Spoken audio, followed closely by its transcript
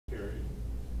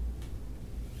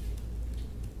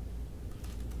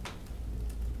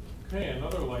Okay,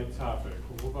 another light topic.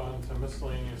 We'll move on to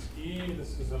miscellaneous E.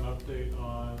 This is an update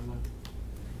on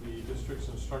the district's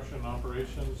instruction and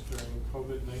operations during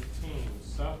COVID-19.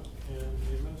 Seth and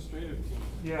the administrative team.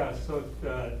 Yeah, so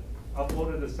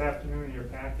uploaded this afternoon in your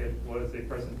packet was a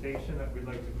presentation that we'd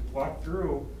like to walk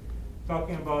through,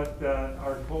 talking about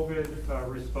our COVID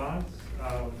response,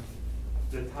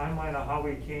 the timeline of how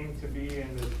we came to be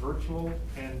in this virtual,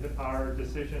 and our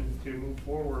decision to move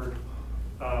forward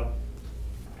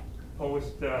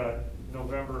post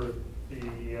November the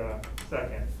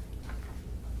 2nd.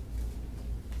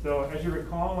 So as you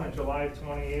recall, on July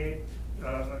 28th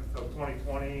of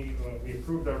 2020, we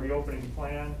approved our reopening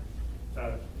plan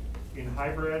in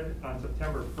hybrid on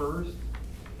September 1st,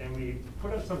 and we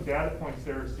put up some data points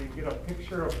there so you get a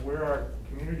picture of where our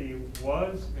community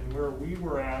was and where we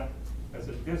were at as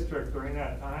a district during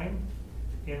that time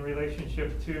in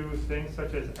relationship to things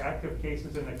such as active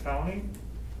cases in the county,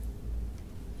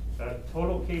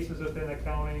 total cases within the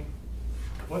county,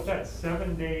 what that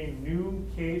 7-day new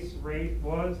case rate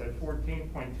was at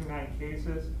 14.29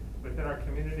 cases within our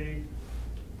community,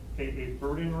 a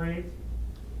burden rate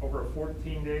over a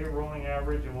 14-day rolling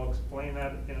average, and we'll explain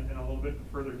that in a little bit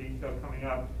further detail coming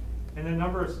up. And the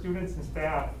number of students and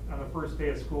staff on the first day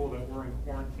of school that were in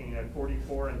quarantine at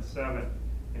 44 and 7.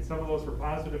 And some of those were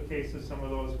positive cases, some of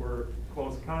those were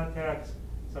close contacts,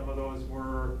 some of those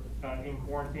were in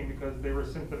quarantine because they were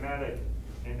symptomatic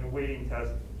and awaiting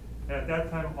tests. And at that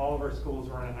time, all of our schools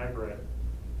were in a hybrid.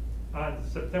 On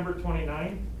September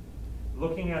 29th,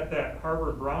 looking at that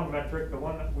Harvard-Brown metric, the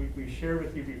one that we shared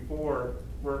with you before,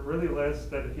 where it really lists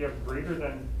that if you have greater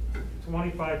than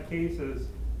 25 cases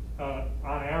on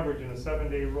average in a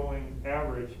 7-day rolling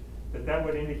average, that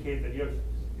would indicate that you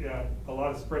have a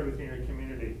lot of spread within your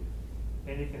community.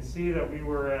 And you can see that we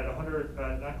were at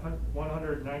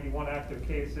 191 active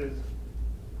cases,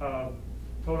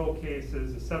 total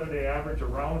cases, a 7-day average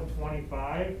around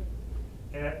 25.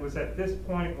 And it was at this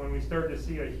point when we started to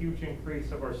see a huge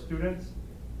increase of our students,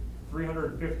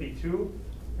 352.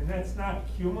 And that's not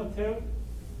cumulative,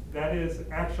 that is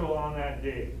actual on that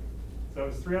day. So it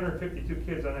was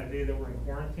 352 kids on that day that were in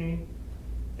quarantine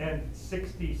and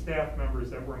 60 staff members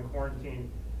that were in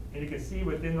quarantine. And you can see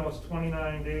within those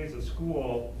 29 days of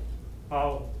school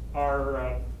how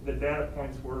the data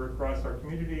points were across our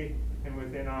community and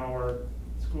within our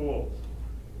schools.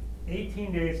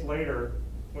 18 days later,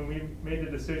 when we made the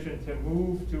decision to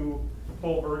move to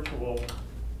full virtual,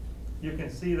 you can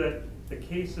see that the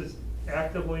cases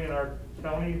actively in our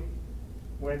county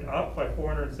went up by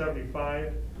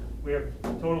 475. We have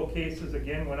total cases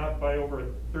again went up by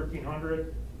over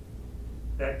 1,300.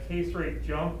 That case rate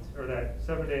jumped, or that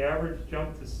 7-day average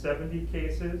jumped to 70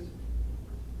 cases.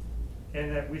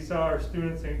 And that we saw our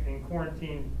students in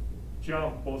quarantine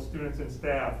jump, both students and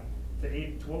staff, to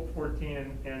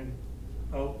 814 and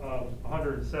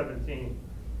 117.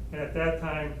 And at that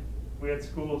time, we had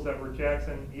schools that were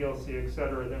Jackson, ELC, et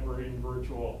cetera, that were in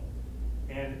virtual.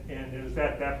 And it was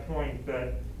at that point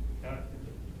that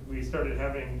we started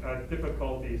having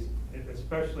difficulties,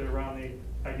 especially around the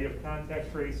idea of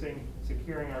contact tracing,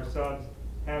 securing our subs,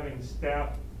 having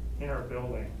staff in our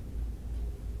building.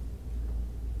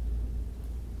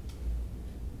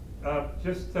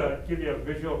 Just to give you a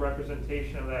visual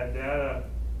representation of that data,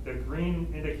 the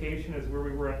green indication is where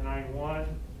we were at 9/1,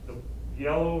 the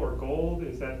yellow or gold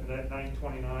is at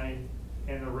 9/29,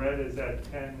 and the red is at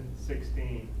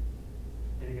 10/16.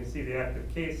 And you can see the active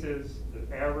cases, the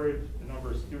average, the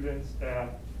number of students, staff,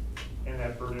 and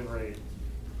that burden rate.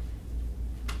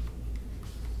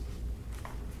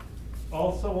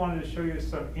 Also wanted to show you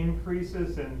some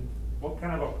increases and what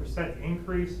kind of a percent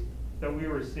increase that we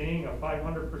were seeing, a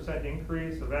 500%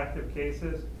 increase of active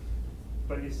cases.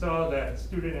 But you saw that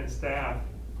student and staff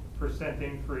percent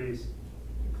increase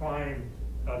climb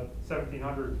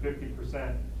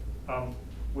 1,750%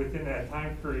 within that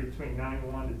time period between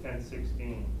 9/1 to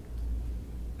 10/16.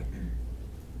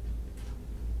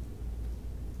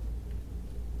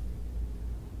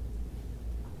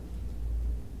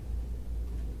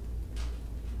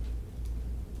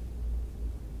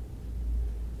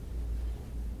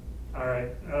 All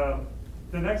right,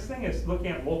 the next thing is looking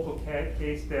at local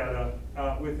case data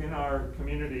within our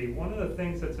community. One of the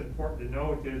things that's important to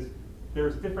note is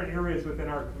there's different areas within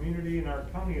our community and our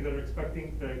county that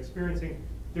are experiencing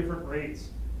different rates.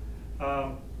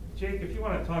 Jake, if you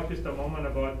want to talk just a moment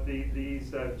about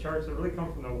these charts that really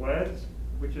come from the WEDS,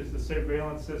 which is the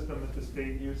surveillance system that the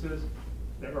state uses,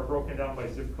 that are broken down by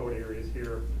zip code areas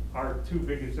here, our 2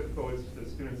 biggest zip codes for the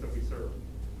students that we serve.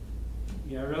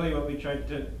 Yeah, really what we tried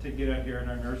to get at here, and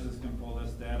our nurses can pull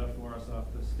this data for us off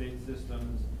the state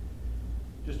systems,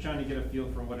 just trying to get a feel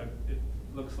for what it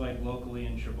looks like locally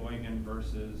in Sheboygan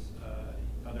versus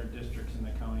other districts in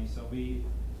the county. So we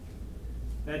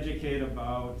educate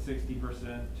about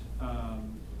 60%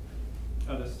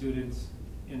 of the students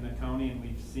in the county, and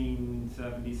we've seen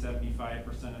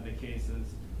 70–75% of the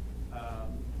cases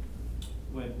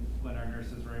when our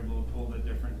nurses were able to pull the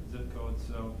different zip codes.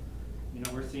 So, you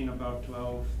know, we're seeing about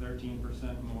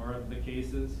 12–13% more of the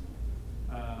cases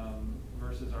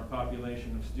versus our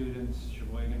population of students.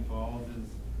 Sheboygan Falls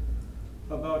is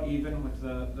about even with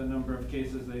the number of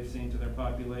cases they've seen to their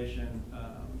population.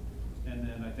 And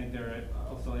then I think they're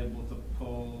also able to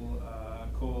pull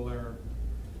Kohler,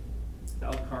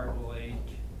 Elkhart Lake,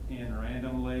 and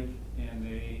Random Lake, and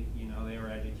they were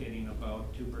educating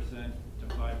about 2% to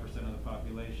 5% of the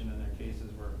population, and their cases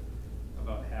were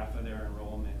about half of their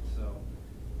enrollment. So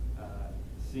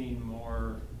seeing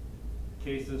more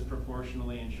cases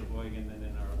proportionally in Sheboygan than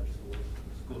in our other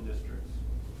school districts.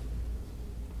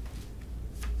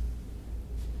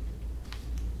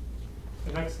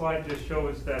 The next slide just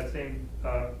shows that same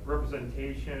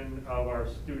representation of our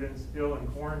students still in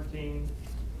quarantine,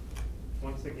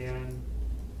 once again,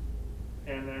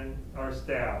 and then our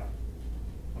staff,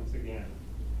 once again.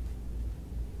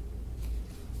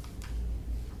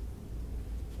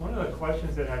 One of the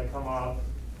questions that had come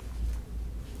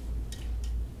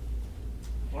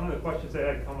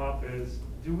up is,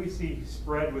 do we see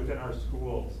spread within our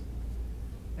schools?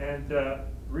 And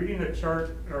reading the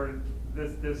chart, or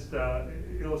this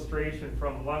illustration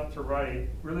from left to right,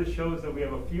 really shows that we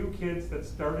have a few kids that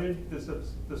started to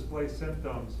display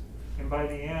symptoms, and by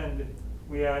the end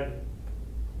we had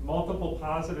multiple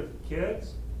positive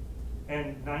kids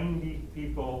and 90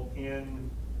 people in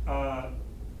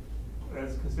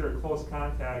as considered close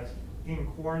contacts in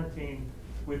quarantine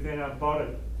within about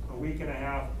a week and a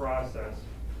half process.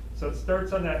 So it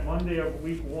starts on that Monday of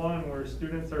week 1 where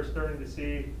students are starting to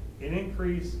see an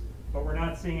increase, but we're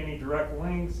not seeing any direct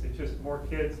links. It's just more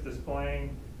kids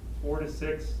displaying 4 to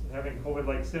 6 having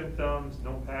COVID-like symptoms,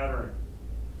 no pattern.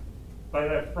 By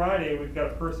that Friday, we've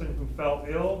got a person who felt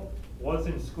ill, was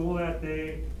in school that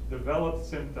day, developed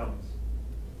symptoms.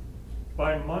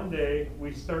 By Monday,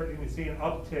 we started to see an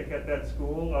uptick at that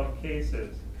school of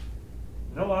cases.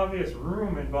 No obvious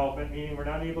room involvement, meaning we're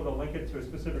not able to link it to a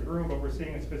specific room, but we're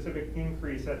seeing a specific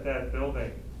increase at that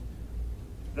building.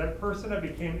 That person that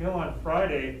became ill on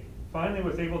Friday finally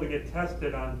was able to get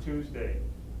tested on Tuesday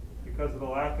because of the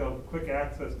lack of quick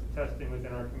access to testing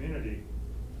within our community.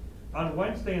 On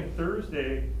Wednesday and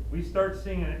Thursday, we start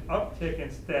seeing an uptick in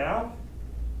staff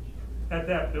at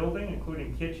that building,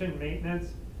 including kitchen,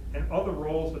 maintenance, and other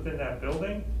roles within that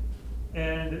building.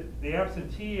 And the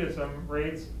absenteeism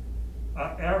rates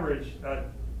average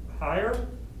higher,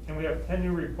 and we have 10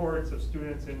 new reports of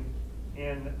students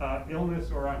in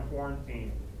illness or on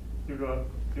quarantine due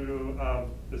to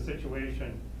the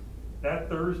situation. That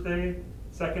Thursday,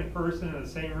 second person in the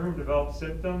same room developed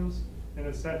symptoms and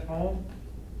is sent home.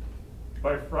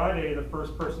 By Friday, the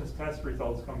first person's test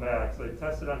results come back. So they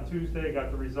tested on Tuesday, got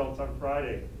the results on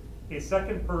Friday. A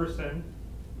second person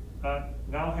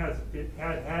now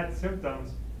had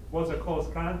symptoms, was a close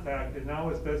contact, and now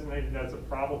is designated as a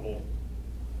probable.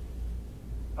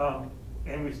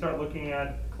 And we start looking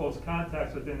at close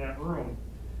contacts within that room.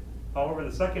 However,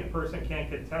 the second person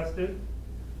can't get tested.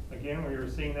 Again, we were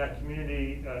seeing that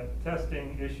community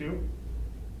testing issue.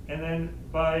 And then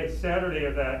by Saturday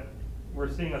of that, we're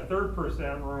seeing a third person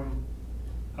in the room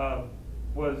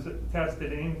was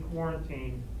tested in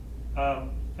quarantine,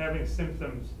 having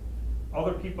symptoms.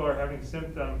 Other people are having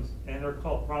symptoms, and they're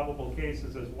called probable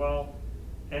cases as well.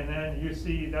 And then you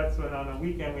see that's when on the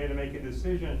weekend we had to make a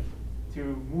decision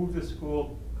to move the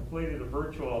school completely to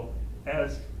virtual,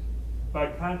 as by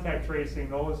contact tracing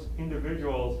those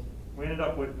individuals, we ended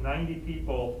up with 90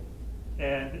 people,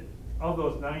 and of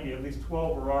those 90, at least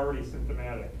 12 were already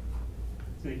symptomatic.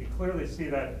 So you can clearly see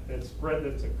that spread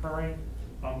that's occurring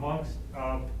amongst,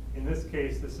 in this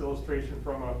case, this illustration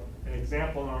from an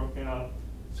example in a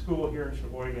school here in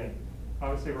Sheboygan.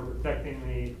 Obviously, we're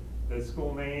protecting the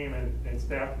school name and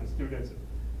staff and students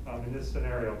in this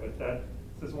scenario, but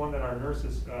this is one that our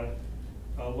nurses,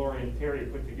 Lori and Terry,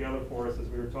 put together for us as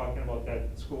we were talking about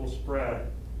that school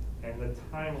spread and the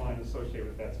timeline associated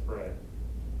with that spread.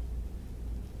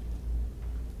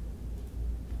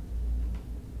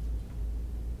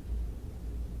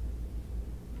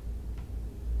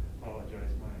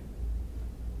 Apologize,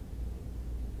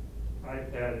 my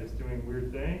iPad is doing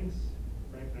weird things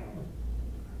right now.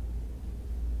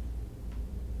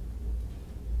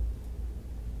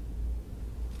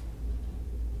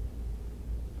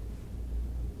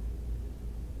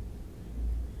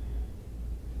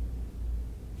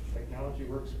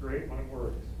 technology works great when it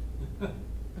works.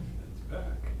 It's back.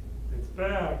 It's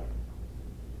back.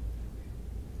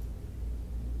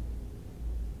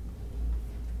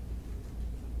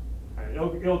 All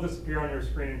right, it'll disappear on your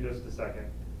screen in just a second.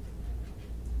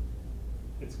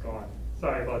 It's gone.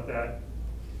 Sorry about that.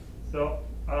 So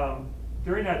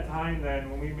during that time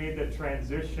then, when we made the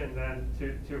transition then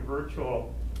to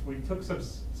virtual, we took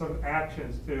some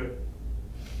actions to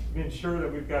ensure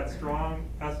that we've got strong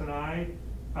S&I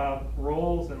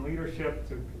roles and leadership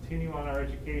to continue on our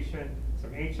education,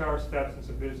 some HR steps and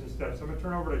some business steps. So I'm gonna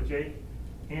turn over to Jake,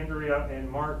 Andrea, and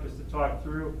Mark just to talk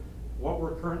through what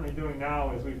we're currently doing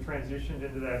now as we've transitioned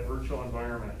into that virtual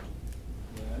environment.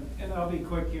 Yeah, and I'll be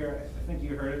quick here. I think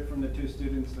you heard it from the two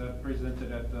students that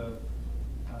presented at the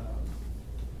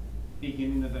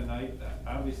beginning of the night.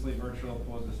 Obviously, virtual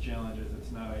poses challenges.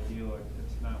 It's not ideal.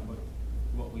 It's not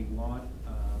what we want,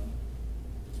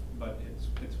 but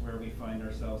it's where we find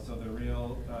ourselves. So the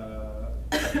real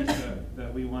piece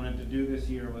that we wanted to do this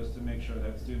year was to make sure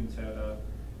that students had a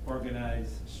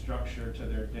organized structure to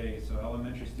their day. So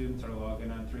elementary students are logging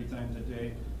on 3 times a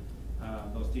day.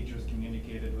 Those teachers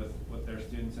communicated with their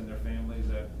students and their families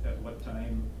at what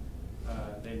time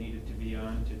they needed to be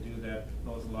on to do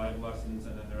those live lessons,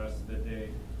 and then the rest of the day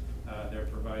they're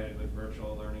provided with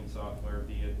virtual learning software,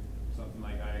 be it something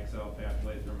like IXL,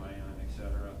 Pathways, or Mayan,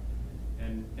 etc.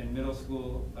 And in middle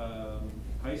school,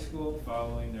 high school,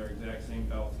 following their exact same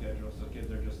bell schedule. So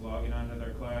kids are just logging onto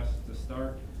their class to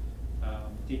start.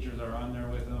 Teachers are on there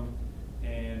with them,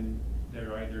 and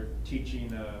they're either teaching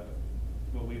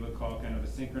what we would call kind of a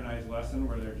synchronized lesson,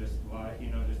 where they're just live,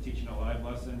 just teaching a live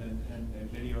lesson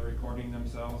and video recording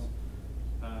themselves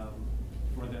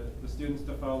for the students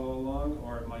to follow along,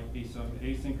 or it might be some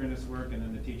asynchronous work, and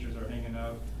then the teachers are hanging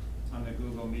out on the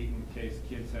Google Meet in case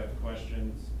kids have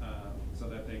questions, so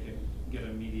that they can get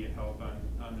immediate help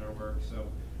on their work. So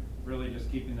really just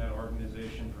keeping that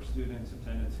organization for students.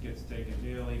 Attendance gets taken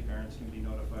daily, parents can be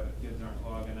notified if kids aren't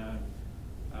logging on,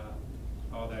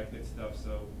 all that good stuff.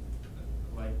 So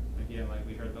like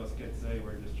we heard those kids say,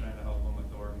 we're just trying to help them with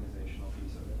the organizational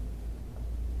piece of it.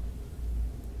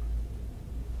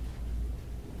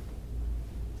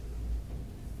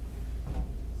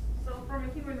 So from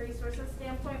a human resources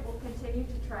standpoint, we'll continue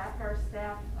to track our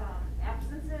staff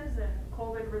absences and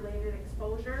COVID-related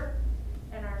exposure.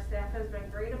 And our staff has been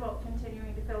great about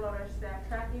continuing to fill out our staff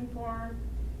tracking form.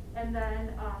 And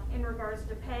then in regards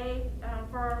to pay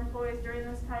for our employees during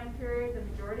this time period, the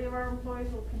majority of our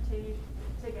employees will continue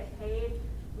to get paid.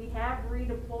 We have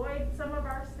redeployed some of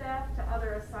our staff to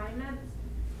other assignments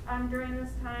during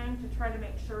this time to try to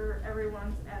make sure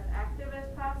everyone's as active as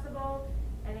possible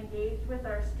and engaged with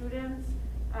our students.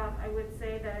 I would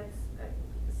say that it's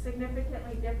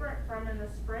significantly different from in the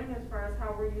spring as far as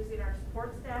how we're using our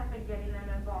support staff and getting them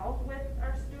involved with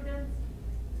our students.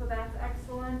 So that's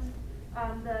excellent.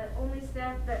 The only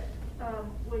staff that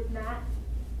would not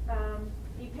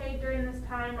be paid during this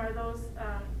time are those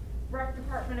rec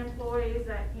department employees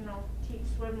that teach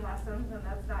swim lessons, and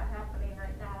that's not happening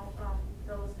right now.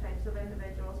 Those types of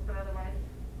individuals, but otherwise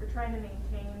we're trying to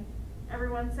maintain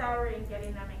everyone's salary and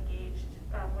getting them engaged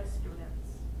with students.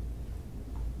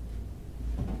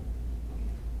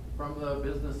 From the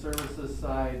business services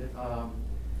side,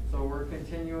 so we're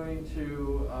continuing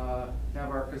to have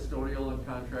our custodial and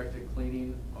contracted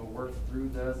cleaning work through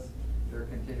this. They're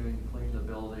continuing to clean the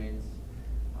buildings.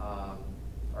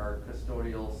 Our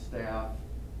custodial staff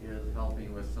is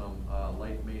helping with some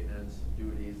light maintenance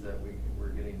duties that we're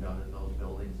getting done in those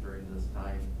buildings during this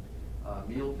time.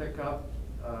 Meal pickup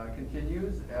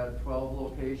continues at 12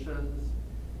 locations,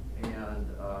 and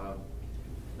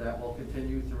that will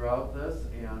continue throughout this,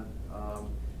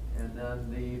 and then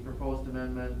the proposed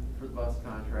amendment for the bus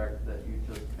contract that you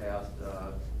just passed,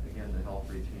 again, to help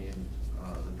retain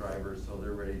the drivers so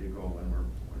they're ready to go when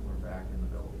we're back in the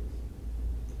buildings.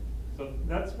 So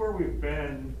that's where we've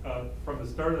been from the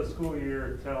start of the school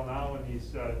year till now in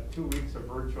these 2 weeks of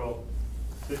virtual.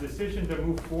 The decision to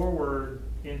move forward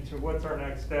into what's our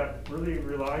next step really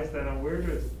relies then on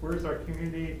where's our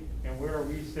community and where are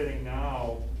we sitting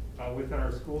now within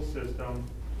our school system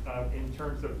in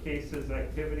terms of cases,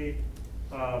 activity.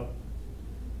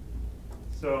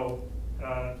 So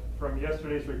from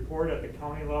yesterday's report at the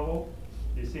county level,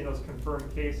 you've seen those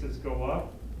confirmed cases go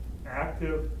up,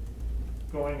 active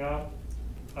going up,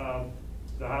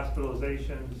 the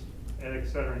hospitalizations, and et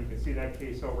cetera. And you can see that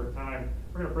case over time.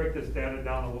 We're going to break this data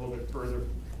down a little bit further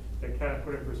to kind of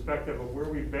put in perspective of where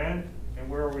we've been and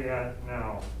where are we at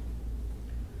now.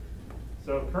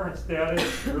 So current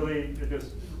status, really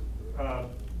just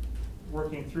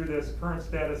working through this. Current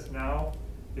status now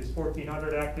is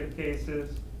 1,400 active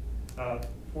cases.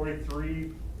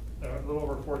 43, a little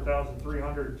over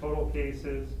 4,300 total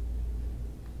cases.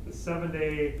 The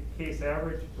 7-day case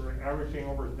average, we're averaging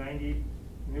over 90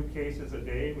 new cases a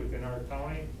day within our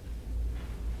county.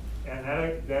 And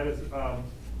that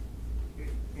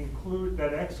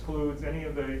excludes any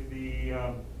of the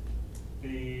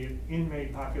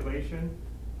inmate population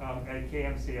at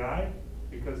KMCI,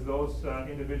 because those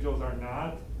individuals are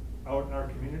not out in our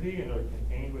community and are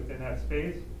contained within that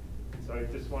space. So I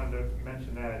just wanted to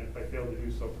mention that if I failed to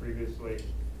do so previously.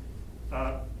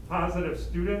 Positive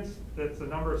students, that's the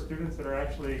number of students that are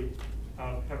actually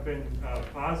have been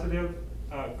positive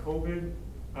COVID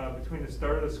between the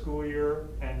start of the school year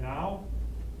and now.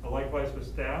 Likewise with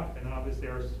staff, and obviously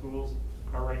our schools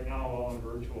are right now all in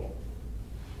virtual.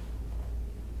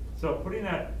 So putting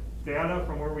that data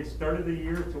from where we started the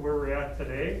year to where we're at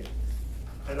today,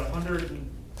 at 100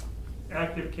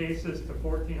 active cases to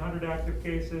 1,400 active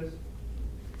cases,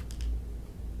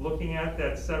 looking at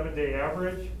that 7-day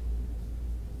average,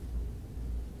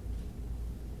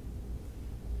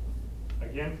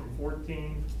 again from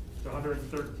 14 to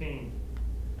 113.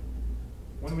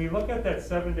 When we look at that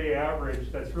 7-day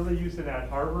average, that's really using that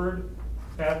Harvard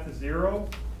path to zero,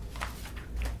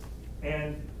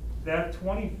 and that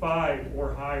 25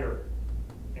 or higher,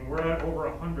 and we're at over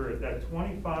 100, that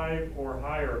 25 or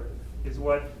higher is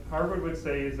what Harvard would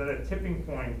say is at a tipping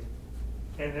point,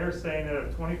 and they're saying that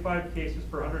at 25 cases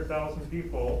per 100,000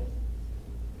 people,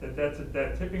 that's at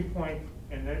that tipping point,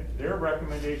 and that their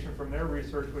recommendation from their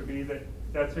research would be that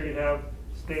that's where you have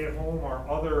stay at home or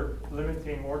other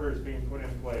limiting orders being put in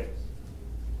place.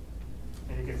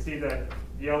 And you can see that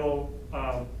yellow,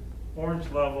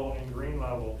 orange level and green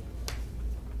level.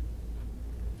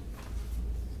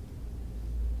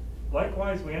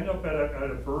 Likewise, we end up at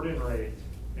a burden rate,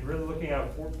 and really looking at a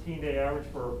 14-day average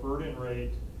for a burden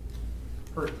rate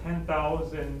per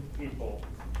 10,000 people.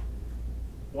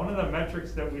 One of the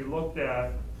metrics that we looked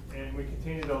at, and we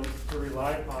continue to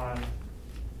rely upon,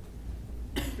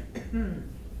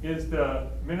 is the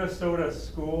Minnesota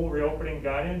school reopening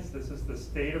guidance. This is the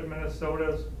state of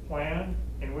Minnesota's plan,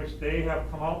 in which they have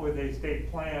come out with a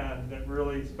state plan that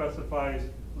really specifies,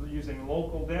 using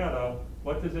local data,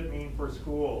 what does it mean for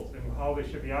schools and how they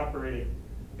should be operating.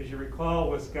 As you recall,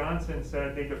 Wisconsin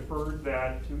said they deferred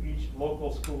that to each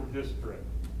local school district.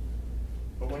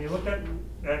 But when you look at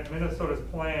Minnesota's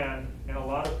plan, and a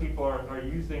lot of people are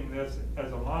using this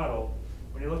as a model,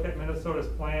 when you look at Minnesota's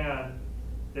plan,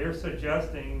 they're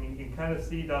suggesting, and you can kind of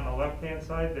see down the left-hand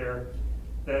side there,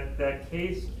 that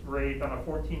case rate on a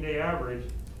 14-day average,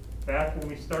 back when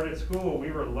we started school,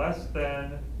 we were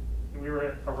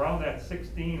around that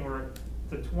 16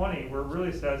 to 20, where it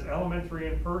really says elementary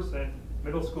in person,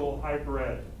 middle school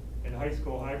hybrid, and high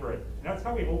school hybrid. And that's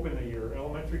how we open the year,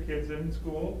 elementary kids in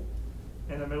school,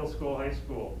 and the middle school, high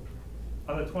school.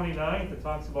 On the 29th, it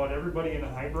talks about everybody in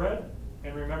a hybrid.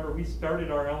 And remember, we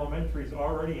started our elementaries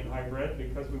already in hybrid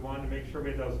because we wanted to make sure we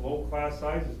had those low class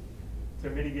sizes to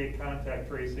mitigate contact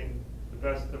tracing the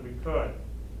best that we could.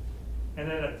 And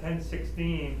then at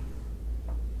 10/16,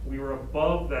 we were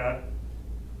above that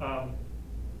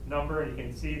number, and you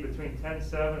can see between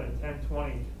 10/7 and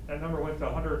 10/20, that number went to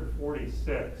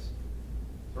 146.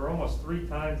 We're almost 3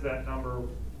 times that number,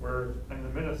 where in the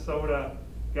Minnesota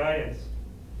guidance,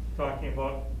 talking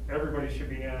about everybody should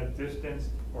be in a distance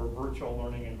or virtual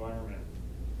learning environment.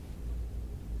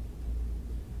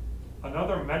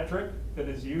 Another metric that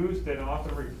is used and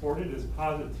often reported is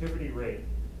positivity rate.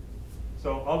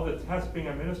 So of the tests being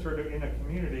administered in a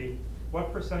community,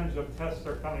 what percentage of tests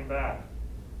are coming back?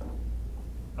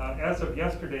 As of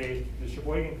yesterday, the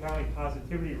Sheboygan County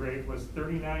positivity rate was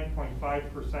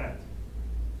 39.5%.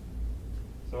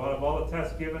 So out of all the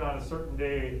tests given on a certain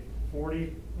day,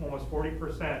 almost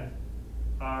 40%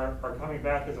 are coming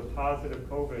back as a positive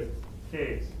COVID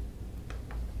case.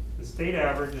 The state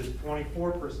average is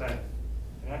 24%,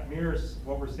 and that mirrors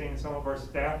what we're seeing in some of our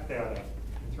staff data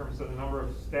in terms of the number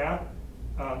of staff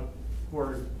who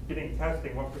are getting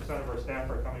testing, what percent of our staff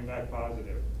are coming back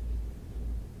positive.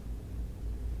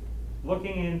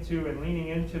 Looking into and leaning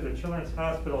into the Children's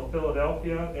Hospital of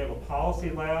Philadelphia, they have a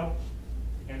policy lab,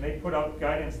 and they put out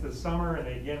guidance this summer, and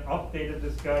they again updated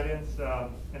this guidance,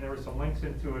 and there were some links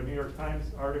into a New York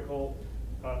Times article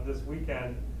this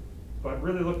weekend. But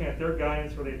really looking at their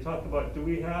guidance, where they talked about,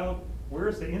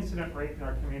 where's the incident rate in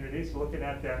our community, so looking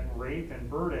at that rate and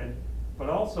burden, but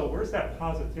also where's that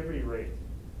positivity rate?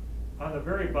 On the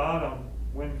very bottom,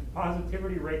 when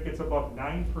positivity rate gets above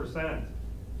 9%,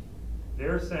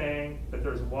 they're saying that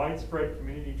there's widespread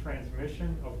community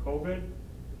transmission of COVID,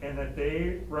 and that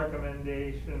their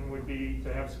recommendation would be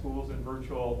to have schools in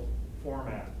virtual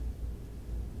format.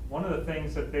 one of the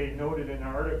things that they noted in the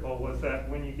article was that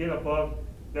when you get above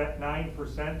that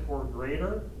 9% or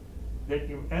greater, that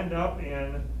you end up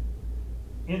in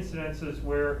incidences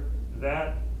where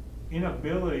that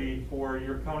inability for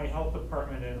your county health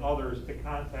department and others to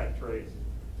contact trace.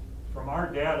 From our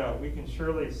data, we can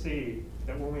surely see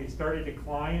that when we started to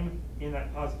climb in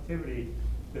that positivity,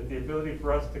 that the ability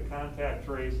for us to contact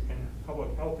trace and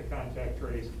public health to contact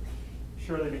trace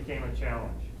surely became a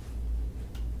challenge.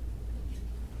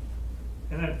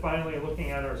 And then finally,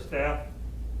 looking at our staff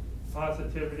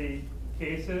positivity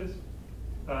cases,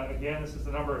 again, this is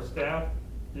the number of staff.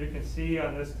 You can see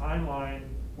on this timeline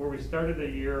where we started the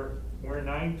year, where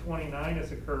 929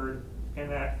 has occurred, and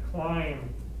that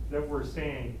climb that we're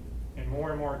seeing, and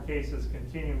more cases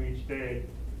continue each day.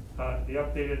 The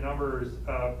updated numbers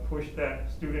push that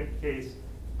student case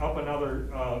up another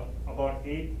about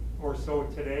 8 or so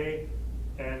today,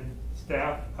 and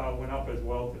staff went up as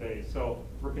well today. So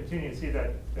we're continuing to see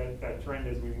that trend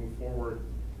as we move forward,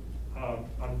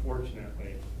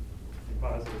 unfortunately, in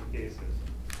positive cases.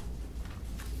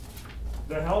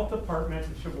 The health department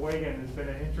in Sheboygan has been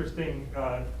an interesting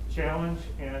challenge,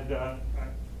 and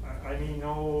I mean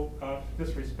no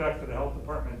disrespect to the health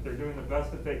department. They're doing the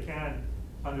best that they can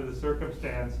under the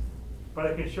circumstance, but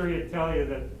I can tell you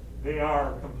that they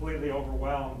are completely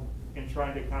overwhelmed in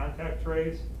trying to contact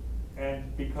trace,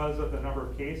 and because of the number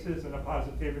of cases and the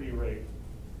positivity rate.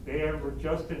 They were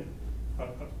just in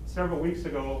several weeks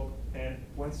ago, and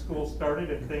when school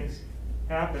started and things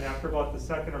happened after about the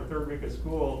second or third week of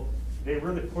school, they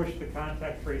really pushed the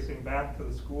contact tracing back to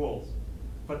the schools,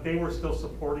 but they were still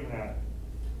supporting that.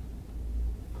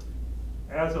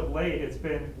 As of late, it's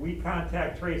been, we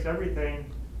contact trace everything.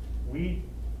 We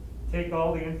take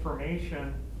all the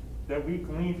information that we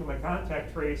glean from the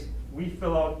contact trace, we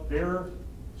fill out their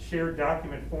shared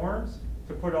document forms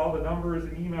to put all the numbers,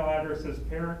 email addresses,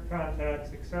 parent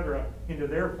contacts, etc. into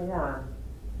their form.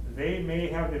 They may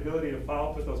have the ability to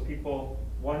follow up with those people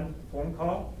one phone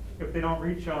call. If they don't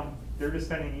reach them, they're just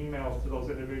sending emails to those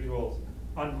individuals.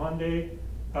 On Monday,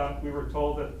 we were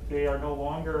told that they are no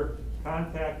longer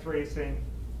contact tracing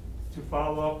to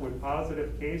follow up with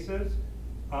positive cases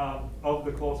of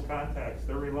the close contacts.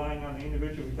 They're relying on the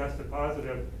individual who tested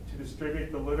positive to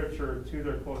distribute the literature to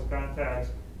their close contacts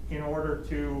in order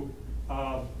to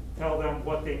tell them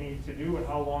what they need to do and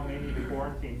how long they need to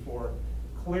quarantine for.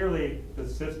 Clearly, the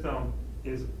system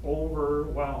is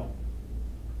overwhelmed.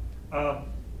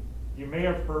 You may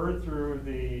have heard through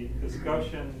the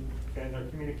discussion and their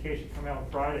communication coming out on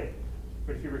Friday,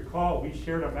 but if you recall, we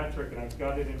shared a metric, and I've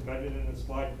got it embedded in a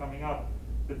slide coming up,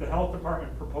 that the health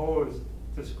department proposed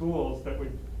to schools that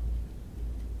would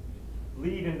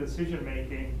lead in decision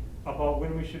making about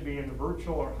when we should be in the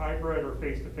virtual or hybrid or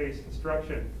face-to-face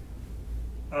instruction.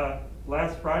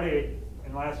 Last Friday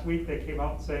and last week, they came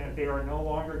out saying that they are no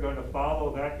longer going to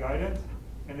follow that guidance,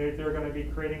 and they're going to be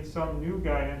creating some new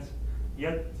guidance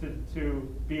yet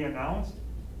to be announced.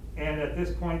 And at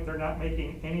this point, they're not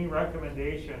making any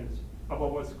recommendations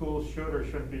about what schools should or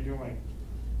shouldn't be doing.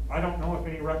 I don't know if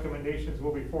any recommendations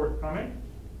will be forthcoming.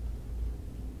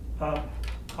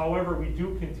 However, we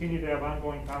do continue to have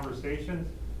ongoing conversations.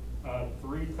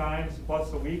 3 times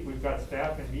plus a week, we've got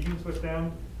staff in meetings with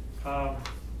them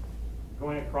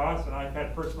going across, and I've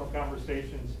had personal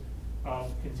conversations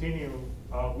continue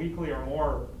weekly or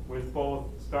more with both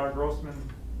Star Grossman,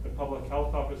 the public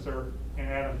health officer, and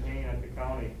Adam Payne at the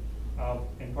county.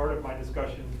 And part of my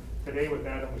discussion today with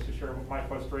Adam was to share my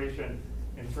frustration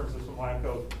in terms of some lack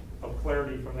of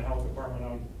clarity from the health department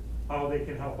on how they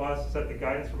can help us set the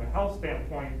guidance from a health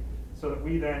standpoint so that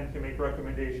we then can make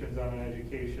recommendations on an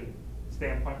education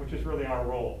standpoint, which is really our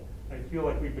role. I feel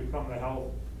like we've become the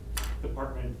health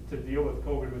department to deal with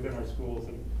COVID within our schools.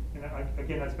 And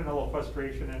again, that's been a little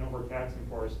frustration and overtaxing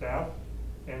for our staff.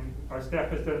 And our staff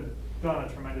has done a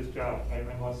tremendous job, I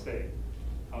must say.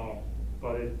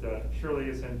 But it surely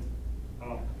isn't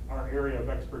our area of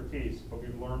expertise, but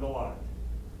we've learned a lot.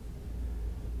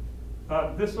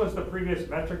 This was the previous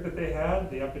metric that they had,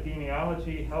 the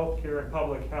epidemiology, healthcare, and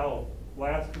public health.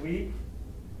 Last week,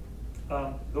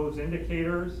 those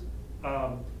indicators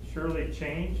surely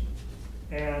changed,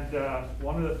 and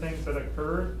one of the things that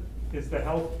occurred is the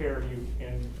healthcare use,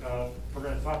 and we're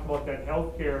going to talk about that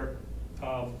healthcare.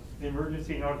 The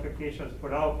emergency notification was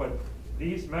put out, but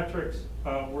these metrics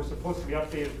were supposed to be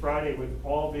updated Friday with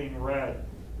all being red,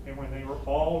 and when they were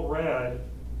all red,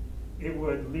 it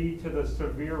would lead to the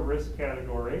severe risk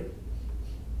category.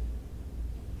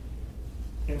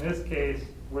 In this case,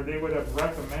 where they would have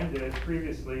recommended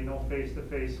previously no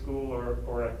face-to-face school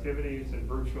or activities and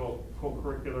virtual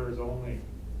co-curriculars only.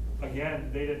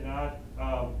 Again, they did not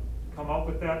come up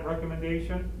with that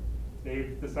recommendation,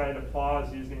 they've decided to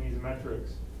pause using these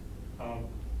metrics.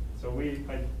 So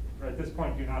at this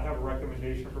point, do not have a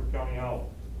recommendation from County Health.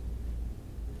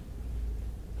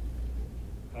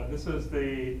 This is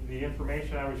the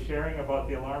information I was sharing about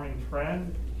the alarming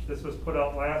trend. This was put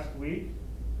out last week,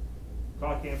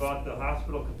 talking about the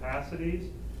hospital capacities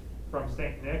from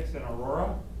St. Nick's and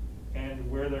Aurora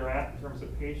and where they're at in terms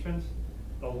of patients.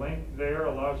 The link there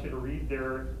allows you to read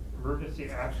their emergency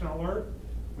action alert,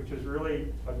 which is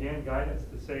really, again, guidance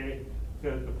to say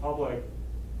to the public,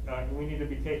 we need to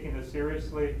be taking this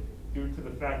seriously due to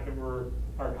the fact that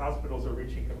our hospitals are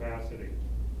reaching capacity.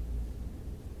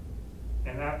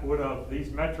 And that would have,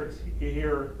 these metrics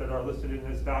here that are listed in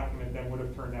this document then would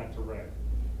have turned that to red.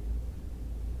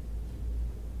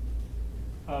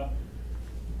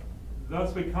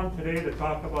 Thus we come today to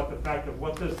talk about the fact of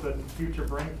what does the future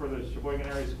bring for the Sheboygan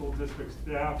Area School District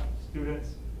staff,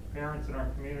 students, parents in our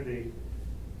community.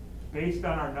 Based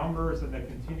on our numbers and the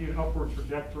continued upward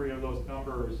trajectory of those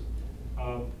numbers,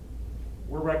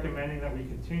 we're recommending that we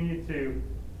continue to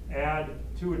add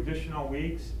 2 additional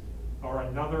weeks or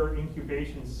another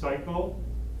incubation cycle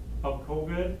of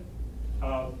COVID,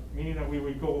 meaning that we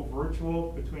would go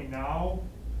virtual between now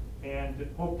and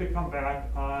hope to come back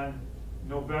on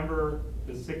November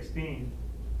the 16th.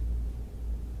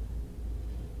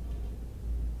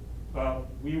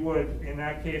 We would, in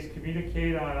that case,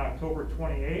 communicate on October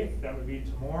 28th. That would be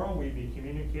tomorrow. We'd be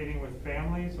communicating with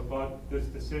families about this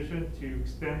decision to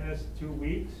extend this 2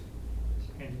 weeks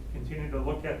and continue to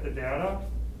look at the data.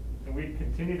 And we'd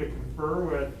continue to confer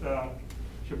with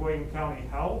Sheboygan County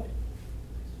Health.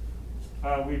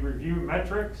 We'd review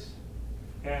metrics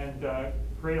and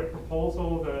create a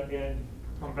proposal and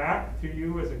come back to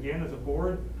you as a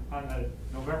board on the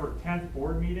November 10th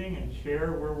board meeting and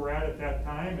share where we're at that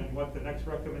time and what the next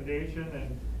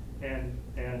recommendation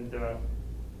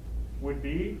would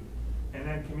be, and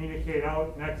then communicate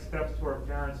out next steps to our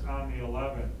parents on the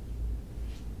 11th.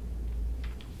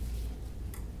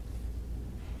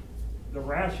 The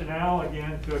rationale,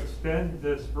 again, to extend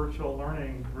this virtual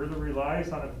learning really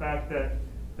relies on the fact that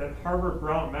Harvard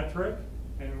Brown metric,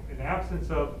 and in absence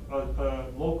of a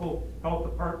local health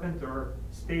department or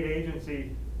state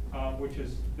agency, which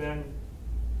has then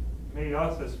made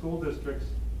us as school districts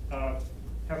have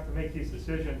to make these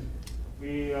decisions,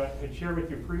 we had shared with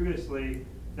you previously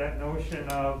that notion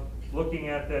of looking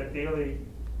at that daily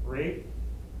rate,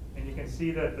 and you can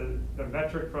see that the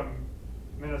metric from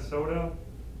Minnesota,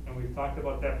 and we've talked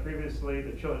about that previously,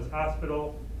 the Children's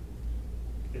Hospital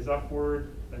is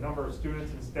upward, the number of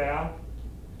students and staff.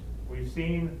 We've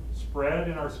seen spread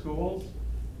in our schools,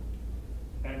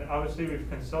 and obviously we've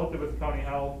consulted with County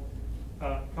Health.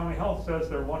 County Health says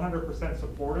they're 100%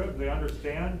 supportive, they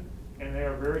understand, and they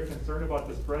are very concerned about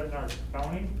the spread in our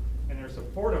county, and they're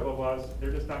supportive of us,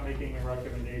 they're just not making any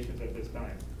recommendations at this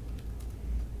time.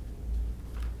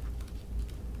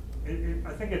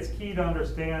 I think it's key to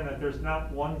understand that there's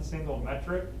not one single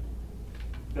metric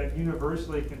that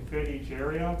universally can fit each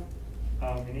area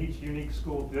in each unique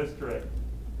school district.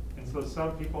 And so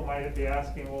some people might be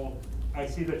asking, well, I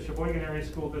see that Sheboygan Area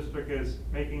School District is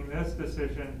making this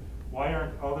decision, why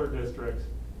aren't other districts?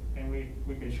 And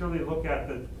we can surely look at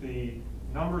the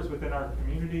numbers within our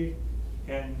community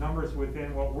and numbers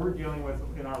within what we're dealing with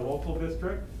in our local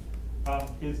district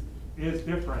is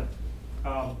different.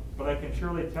 But I can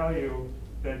surely tell you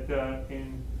that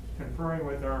in conferring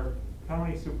with our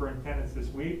county superintendents this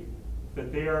week,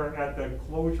 that they are at the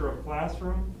closure of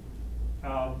classroom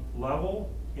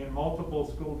level in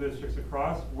multiple school districts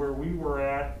across where we were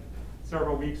at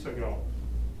several weeks ago.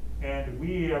 And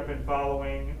we have been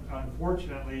following,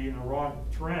 unfortunately, in the wrong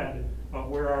trend of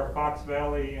where our Fox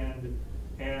Valley and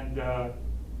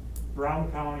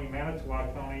Brown County,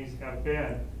 Manitowoc counties have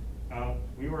been.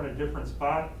 We were in a different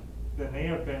spot than they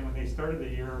have been when they started the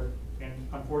year, and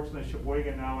unfortunately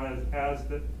Sheboygan now has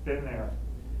been there.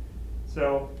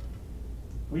 So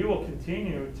we will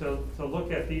continue to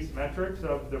look at these metrics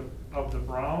of the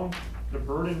Brown, the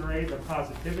burden rate, the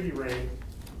positivity rate.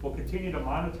 We'll continue to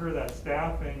monitor that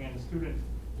staffing and student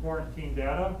quarantine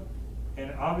data,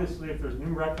 and obviously if there's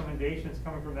new recommendations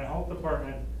coming from the health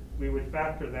department, we would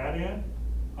factor that in,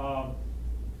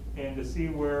 and to see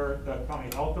where the county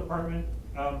health department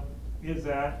is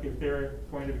at, if they're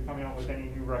going to be coming out with any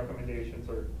new recommendations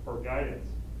or guidance.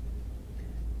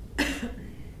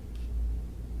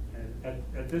 And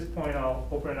at this point, I'll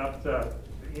open it up to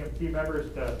EMT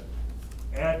members to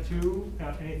add to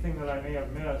anything that I may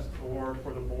have missed, or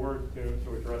for the board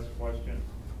to address questions.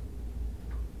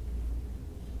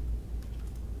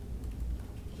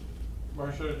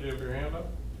 Marcia, do you have your hand up?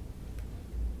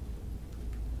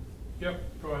 Yep,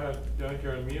 go ahead. I think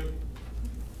you're on mute.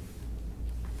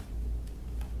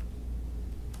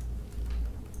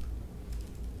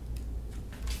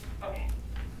 Okay.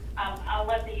 I'll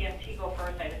let the EMT go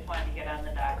first. I just wanted to get on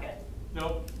the docket.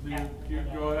 Nope, you Yeah.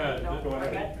 go ahead. No, Go ahead.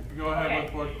 we're good? Go ahead Okay.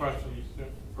 with what questions,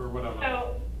 or whatever.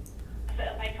 So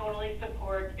I totally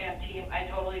support, and team, I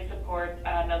totally support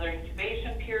another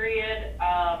incubation period.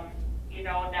 You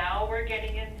know, now we're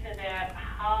getting into that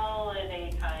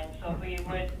holiday time, so if we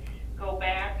would go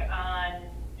back on,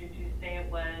 did you say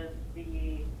it was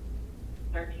the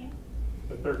 13th?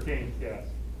 The 13th, yes.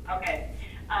 Okay,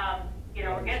 you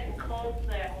know, we're getting close to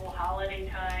that whole holiday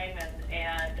time,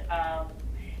 and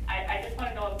I just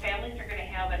wanna know if families are gonna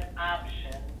have an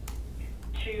option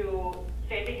to,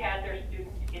 say they had their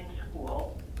students in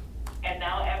school, and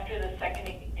now after the second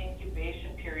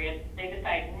incubation period, they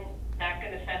decide, not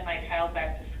gonna send my child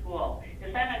back to school.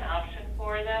 Is that an option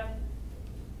for them?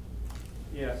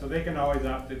 Yeah, so they can always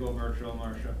opt to go virtual,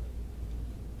 Marcia.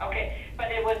 Okay,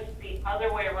 but it was the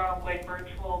other way around, like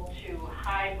virtual to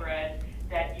hybrid,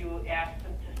 that you asked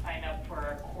them to sign up for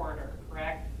a quarter,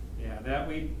 correct? Yeah, that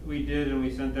we did, and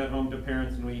we sent that home to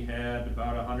parents, and we had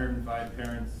about 105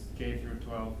 parents, K through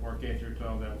 12, or K through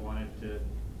 12, that wanted to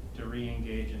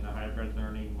re-engage in the hybrid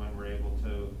learning when we're able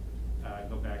to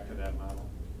go back to that model.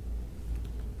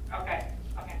 Okay,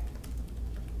 okay.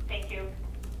 Thank you.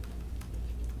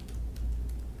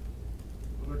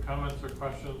 Other comments or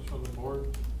questions from the board?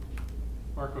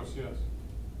 Marcos, yes.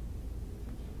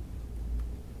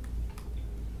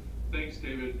 Thanks,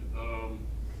 David.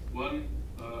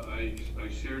 I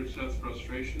share Seth's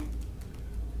frustration.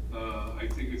 I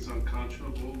think it's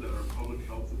unconscionable that our public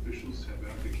health officials have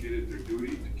abdicated their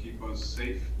duty to keep us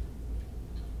safe.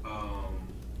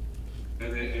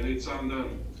 And it's on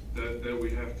them that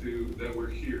we have to, that we're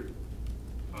here.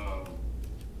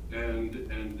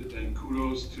 And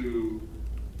kudos to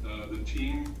the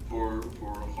team for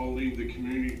holding the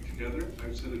community together.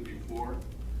 I've said it before.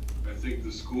 I think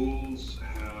the schools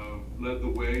have led the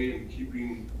way in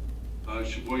keeping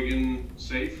Sheboygan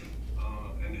safe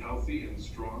and healthy and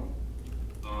strong,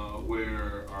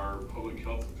 where our public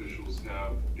health officials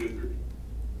have dithered.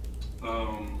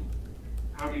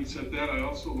 Having said that, I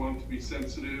also want to be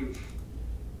sensitive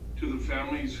to the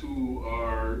families who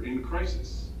are in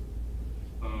crisis,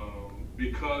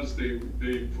 because they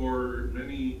for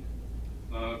many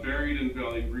varied and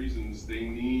valid reasons, they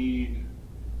need,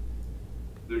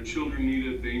 their children need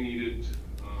it, they need it.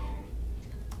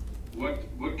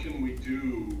 What can we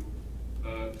do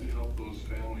to help those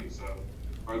families?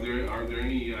 Are there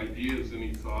any ideas,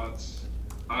 any thoughts?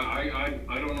 I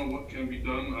don't know what can be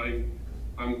done.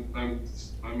 I'm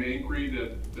angry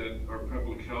that our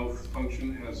public health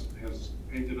function has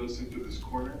painted us into this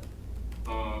corner.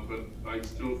 But I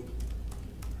still,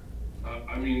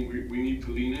 I mean, we need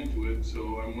to lean into it.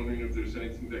 So I'm wondering if there's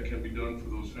anything that can be done for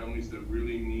those families that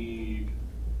really need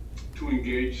to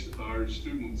engage our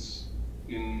students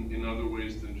in other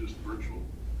ways than just virtual.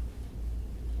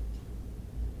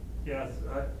 Yes,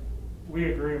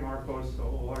 we agree, Marcos,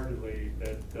 wholeheartedly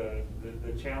that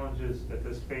the challenges that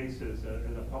this faces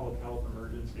in a public health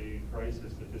emergency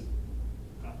crisis, that this,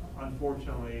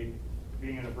 unfortunately,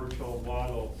 being in a virtual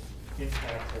model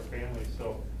impacts our families.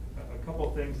 So a couple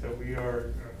of things that we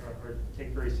are take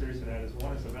very seriously in that is,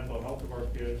 one is the mental health of our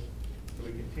kids. So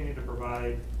we continue to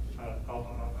provide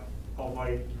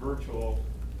albeit virtual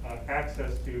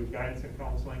access to guidance and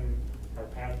counseling, our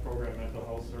PATH program, mental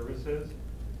health services.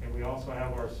 And we also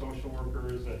have our social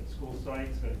workers at school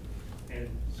sites and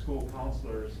school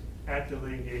counselors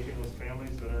actively engaging with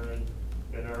families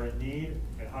that are in need,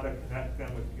 and how to connect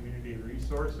them with community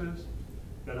resources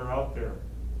that are out there.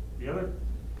 The other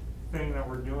thing that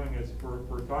we're doing is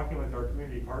we're talking with our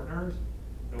community partners,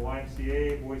 the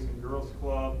YMCA, Boys and Girls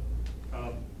Club.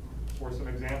 For some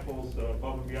examples,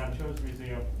 Above and Beyond Children's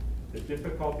Museum, the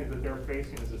difficulty that they're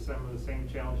facing is some of the same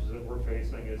challenges that we're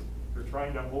facing. Is they're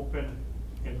trying to open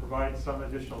and provide some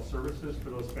additional services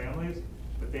for those families,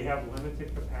 but they have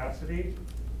limited capacity.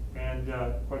 And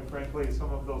quite frankly,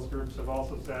 some of those groups have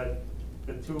also said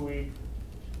the 2-week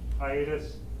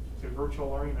hiatus to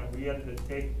virtual learning that we had to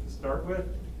take to start with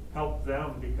helped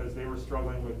them, because they were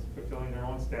struggling with fulfilling their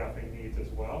own staffing needs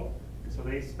as well. And so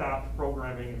they stopped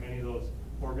programming in many of those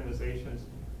organizations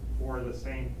for the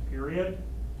same period.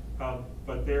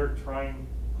 But they're trying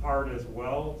hard as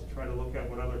well to try to look at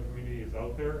what other community is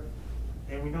out there.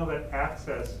 And we know that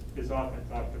access is often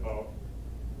talked about.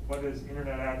 What does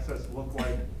internet access look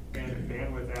like, and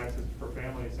bandwidth access for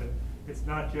families? And it's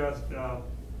not just the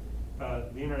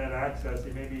internet access.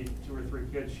 It may be 2 or 3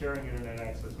 kids sharing internet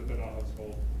access within a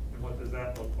household. And what does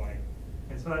that look like?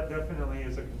 And so that definitely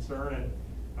is a concern,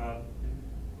 and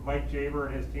Mike Jaber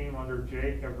and his team under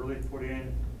Jake have really put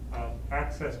in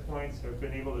access points, have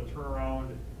been able to turn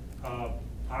around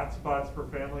hotspots for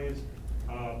families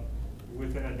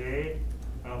within a day,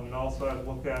 and also have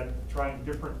looked at trying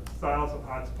different styles of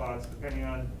hotspots depending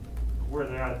on where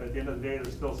they're at. At the end of the day,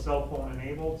 they're still cell phone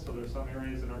enabled, so there's some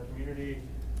areas in our community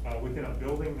within a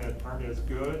building that aren't as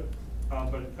good,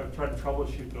 but I've tried to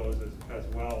troubleshoot those as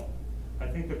well. I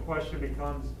think the question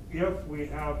becomes, if we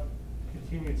have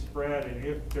continued spread and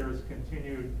if there's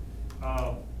continued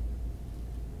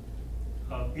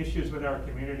issues with our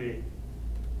community,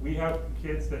 we have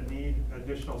kids that need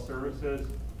additional services,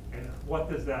 and what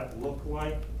does that look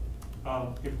like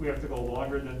if we have to go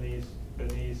longer than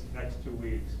these next 2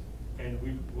 weeks? And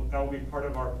that will be part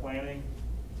of our planning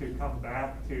to come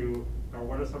back to, or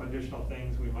what are some additional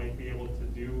things we might be able to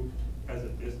do as a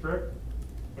district.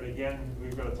 But again,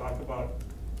 we've got to talk about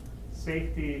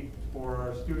safety for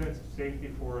our students,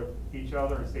 safety for each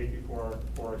other, and safety for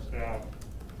our staff.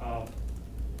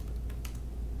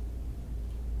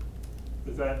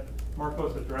 Does that,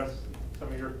 Marcos, address some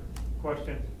of your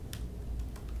questions?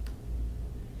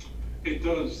 It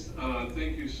does.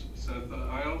 Thank you, Seth.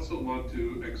 I also want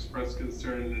to express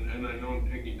concern, and I know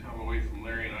I'm taking time away from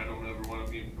Larry, and I don't ever want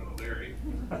to be in front of Larry.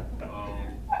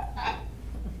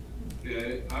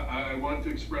 I want to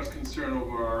express concern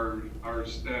over our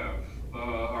staff.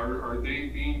 Are they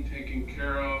being taken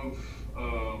care of?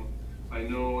 I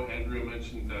know Andrea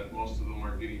mentioned that most of them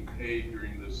are getting paid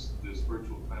during this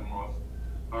virtual time off.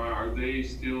 Are they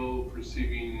still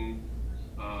receiving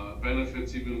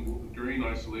benefits even during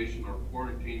isolation or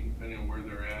quarantine, depending on where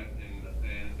they're at?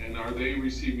 And are they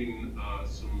receiving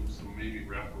some maybe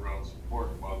wraparound support?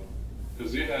 Well,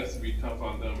 because it has to be tough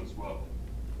on them as well.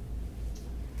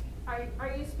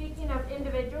 Are you speaking of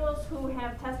individuals who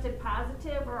have tested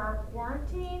positive or are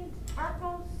quarantined,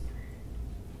 Marcos?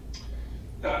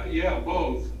 Yeah,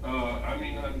 both. I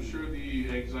mean, I'm sure the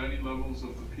anxiety levels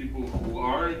of the people who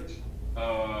aren't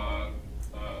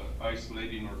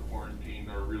isolating or quarantined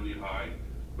are really high,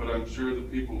 but I'm sure the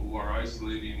people who are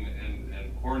isolating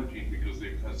and quarantined because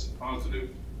they've tested positive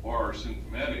or are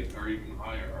symptomatic are even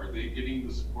higher. Are they getting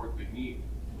the support they need?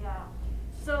 Yeah.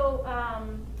 So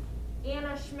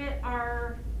Anna Schmidt,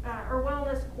 our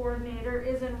wellness coordinator,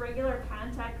 is in regular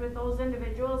contact with those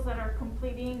individuals that are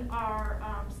completing our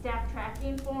staff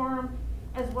tracking form,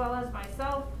 as well as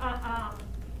myself.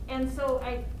 And so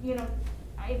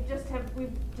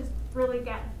we've just really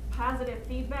got positive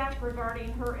feedback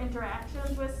regarding her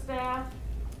interactions with staff.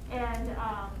 And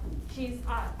she's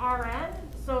RN,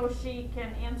 so she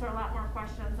can answer a lot more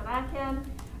questions than I can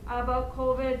about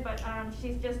COVID, but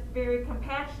she's just very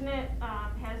compassionate,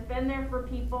 has been there for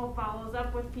people, follows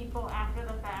up with people after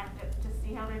the fact to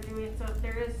see how they're doing. So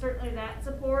there is certainly that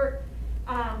support.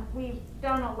 We've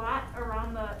done a lot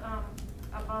around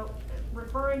about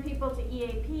referring people to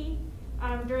EAP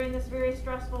during this very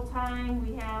stressful time.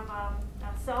 We have a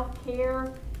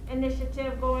self-care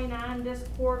initiative going on this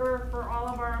quarter for all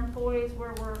of our employees,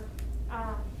 where we're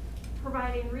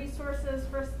providing resources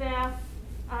for staff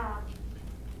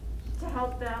to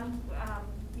help them,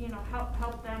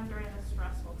 help them during this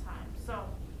stressful time. So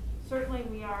certainly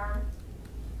we are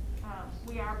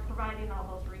providing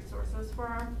all those resources for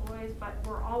our employees, but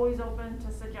we're always open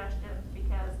to suggestions,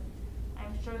 because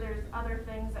I'm sure there's other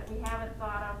things that we haven't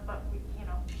thought of, but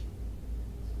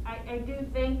I do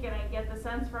think, and I get the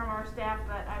sense from our staff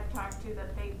that I've talked to,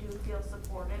 that they do feel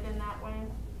supported in that way.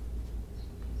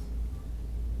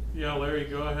 Yeah, Larry,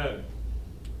 go ahead.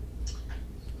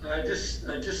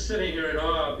 Just sitting here in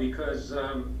awe, because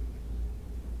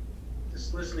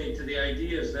just listening to the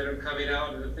ideas that are coming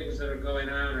out and the things that are going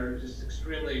on are just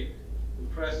extremely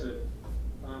impressive.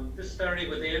 Just starting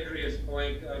with Andrea's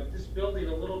point, just building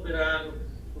a little bit on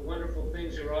the wonderful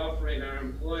things you're offering our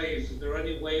employees. Is there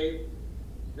any way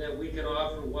that we can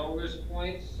offer wellness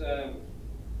points, to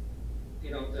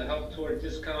help toward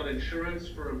discount insurance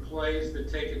for employees that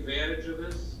take advantage of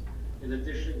this, in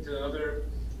addition to other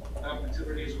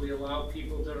opportunities we allow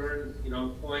people to earn,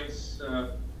 points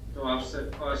to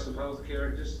offset costs of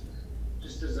healthcare, just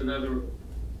as another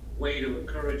way to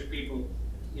encourage people,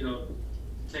 to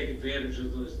take advantage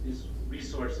of these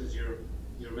resources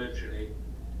you're mentioning.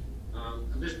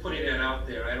 I'm just putting that out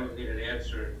there. I don't need an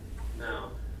answer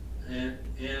now.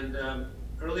 And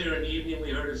earlier in the evening, we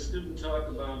heard a student talk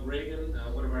about Reagan,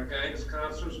 one of our guidance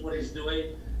counselors, what he's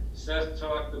doing. Seth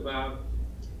talked about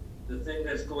the thing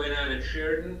that's going on at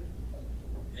Sheridan.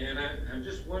 And I'm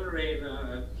just wondering,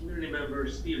 a community member,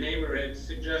 Steve Hamer, had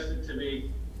suggested to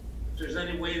me if there's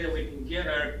any way that we can get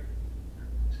our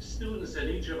students in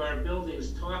each of our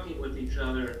buildings talking with each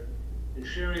other and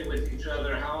sharing with each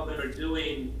other how they're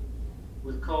doing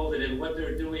with COVID and what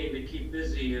they're doing to keep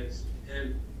busy,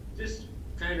 and just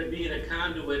kind of being a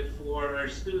conduit for our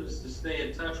students to stay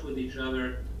in touch with each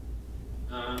other.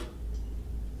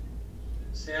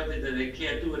 Sadly that they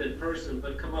can't do it in person,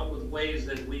 but come up with ways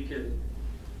that we can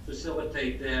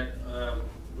facilitate that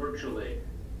virtually.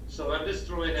 So I'm just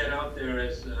throwing that out there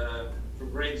as for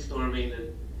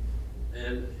brainstorming,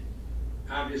 and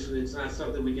obviously it's not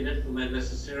something we can implement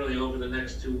necessarily over the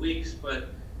next 2 weeks, but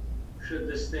should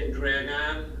this thing drag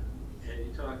on and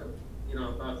you talk, you know,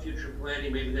 about future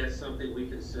planning, maybe that's something we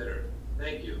consider.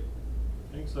 Thank you.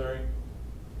 Thanks, Larry.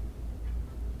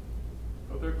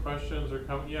 Other questions or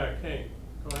comments? Yeah, Kate,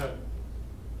 go ahead.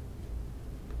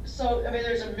 So, I mean,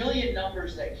 there's a million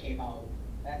numbers that came out,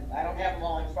 and I don't have them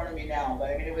all in front of me now, but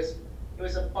I mean, it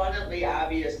was abundantly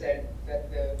obvious that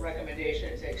the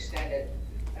recommendation to extend it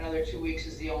another 2 weeks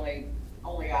is the only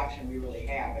option we really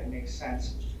have. It makes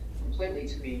sense completely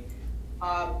to me.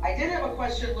 I did have a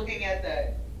question looking at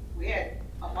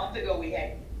a month ago, we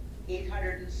had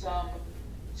 800 and some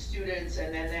students,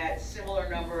 and then that similar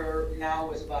number now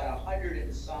was about 100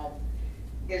 and some.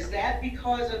 Is that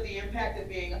because of the impact of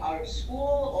being out of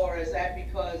school, or is that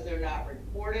because they're not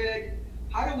reported?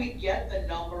 How do we get the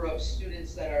number of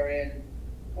students that are in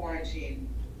quarantine?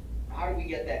 How do we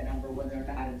get that number when they're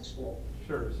not in school?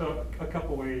 Sure, so a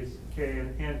couple ways, Kay,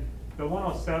 and the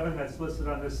 107 that's listed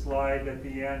on this slide at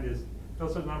the end is,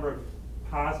 those are the number of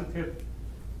positive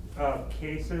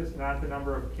cases, not the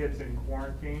number of kids in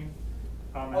quarantine.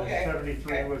 And Okay.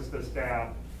 73 was the staff.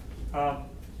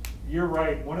 You're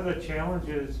right, one of the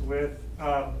challenges with,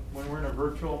 when we're in a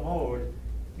virtual mode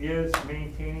is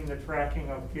maintaining the tracking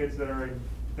of kids that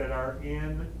are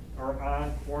in or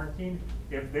on quarantine.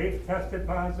 If they've tested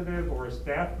positive or a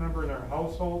staff member in their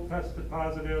household tested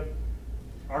positive,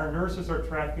 our nurses are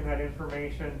tracking that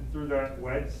information through that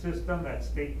WED system, that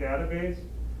state database,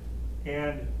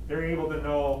 and they're able to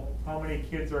know how many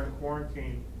kids are in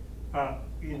quarantine.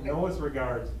 In those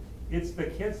regards, it's the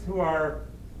kids who are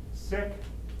sick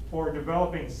or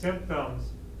developing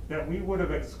symptoms that we would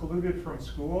have excluded from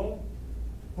school,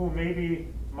 who maybe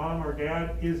mom or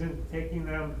dad isn't taking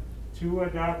them to a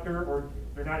doctor, or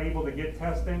they're not able to get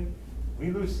testing.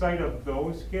 We lose sight of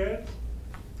those kids.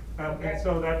 And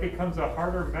so that becomes a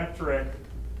harder metric,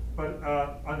 but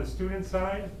on the student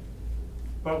side,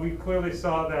 but we clearly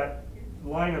saw that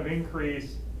line of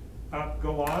increase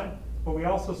go on, but we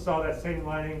also saw that same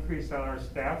line increase on our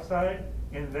staff side,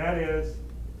 and that is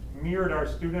mirrored our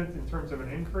students in terms of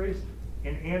an increase.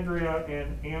 And Andrea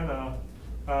and Anna,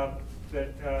 our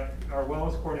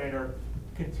wellness coordinator,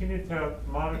 continue to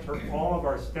monitor all of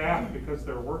our staff because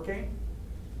they're working.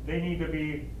 They need to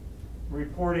be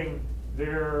reporting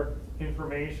their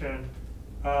information,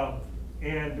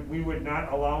 and we would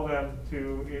not allow them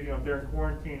to, if they're in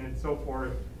quarantine and so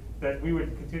forth, that we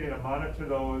would continue to monitor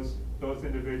those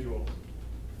individuals.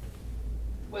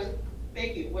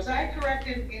 Thank you. Was I correct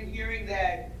in hearing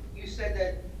that you said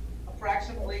that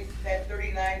approximately that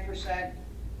 39%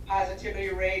 positivity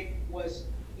rate was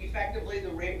effectively the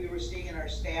rate we were seeing in our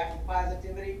staff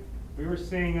positivity? We were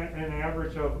seeing an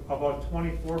average of about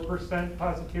 24%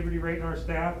 positivity rate in our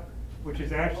staff, which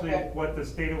is actually what the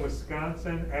state of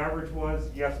Wisconsin average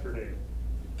was yesterday.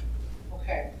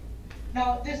 Okay.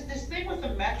 Now, this thing with the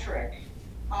metric,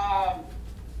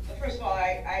 first of all,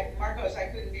 Marcos, I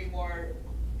couldn't be more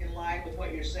in line with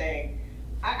what you're saying.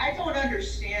 I don't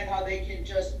understand how they can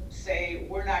just say,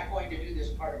 we're not going to do this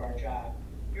part of our job.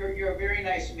 You're a very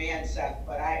nice man, Seth,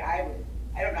 but I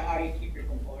don't know how you keep your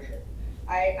composure.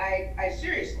 I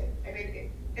seriously, I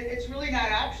mean, it's really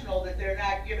not optional that they're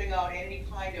not giving out any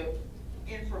kind of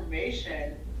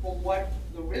information for what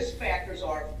the risk factors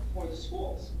are for the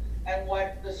schools and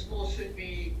what the schools should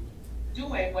be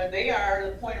doing when they are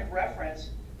the point of reference.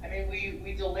 I mean,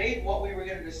 we delayed what we were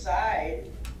going to decide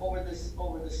over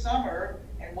the summer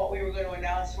and what we were going to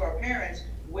announce to our parents,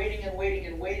 waiting and waiting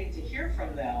and waiting to hear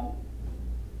from them.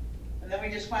 And then we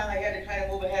just finally had to kind of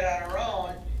move ahead on our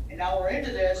own, and now we're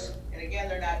into this, and again,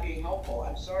 they're not being helpful.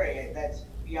 I'm sorry, that's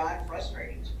beyond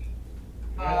frustrating to me.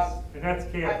 And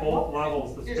that's key at both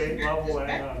levels, the state level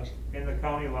and the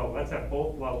county level. That's at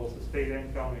both levels, the state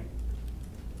and county.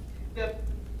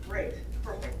 Great,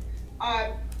 perfect.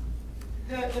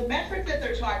 The metric that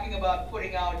they're talking about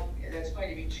putting out that's going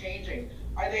to be changing,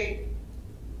 are they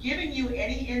giving you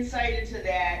any insight into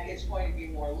that it's going to be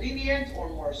more lenient or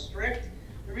more strict?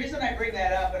 The reason I bring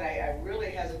that up, and I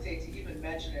really hesitate to even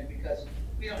mention it because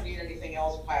we don't need anything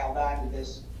else piled on to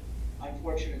this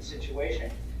unfortunate situation,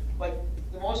 but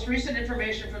the most recent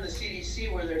information from the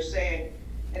CDC where they're saying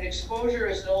an exposure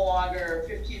is no longer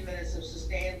 15 minutes of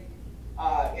sustained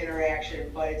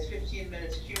interaction, but it's 15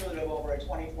 minutes cumulative over a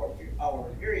 24-hour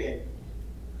period,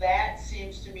 that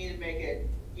seems to me to make it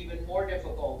even more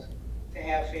difficult to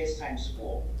have FaceTime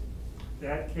school.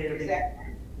 That, Kate, Is that?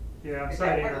 yeah, I'm is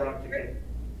sorry to that part of interrupt you, it?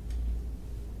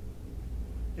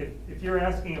 Kate. If you're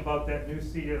asking about that new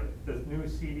the new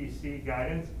CDC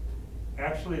guidance,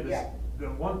 actually, Yeah. the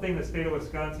one thing the state of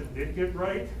Wisconsin did get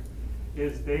right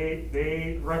is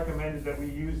they recommended that we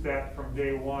use that from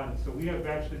day one. So we have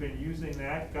actually been using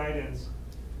that guidance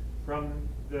from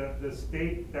the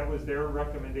state, that was their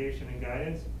recommendation and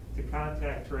guidance, to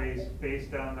contact trace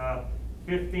based on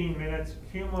 15 minutes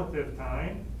cumulative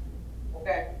time.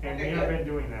 Okay. And okay, we have good. been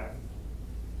doing that.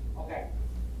 Okay.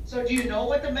 So do you know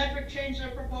what the metric change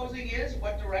they're proposing is?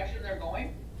 What direction they're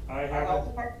going? I Our health haven't,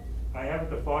 department? I haven't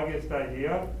the foggiest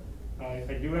idea.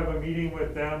 I do have a meeting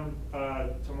with them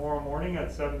tomorrow morning at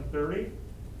 7:30.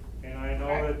 And I know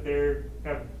Okay. that they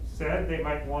have said they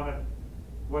might want to,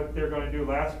 what they're going to do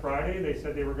last Friday, they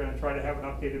said they were going to try to have an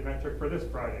updated metric for this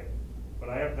Friday. But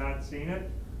I have not seen it.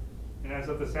 And as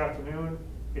of this afternoon,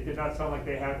 it did not sound like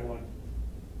they had one.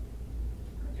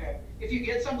 Okay. If you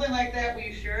get something like that, will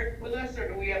you share it with us, or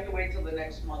do we have to wait till the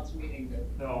next month's meeting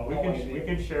to? No, we know what can, it we is?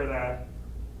 can share that.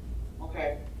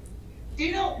 Okay. Do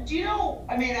you know,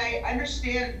 I mean, I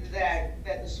understand that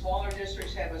the smaller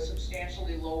districts have a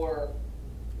substantially lower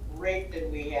rate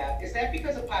than we have. Is that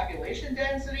because of population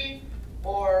density?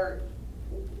 Or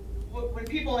when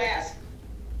people ask,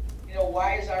 you know,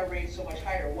 why is our rate so much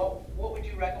higher? What would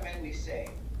you recommend we say?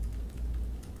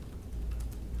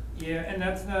 Yeah, and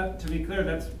that's not, to be clear,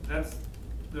 that's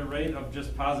the rate of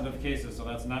just positive cases, so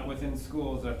that's not within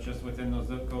schools, that's just within those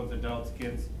zip codes, adults,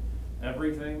 kids,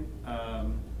 everything.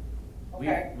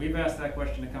 Okay. We've asked that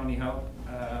question to county health.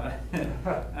 I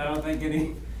don't think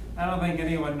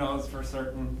anyone knows for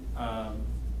certain.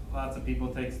 Lots of people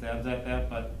take stabs at that,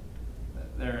 but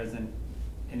there isn't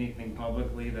anything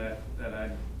publicly that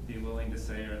I'd be willing to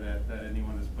say, or that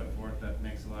anyone has put forth that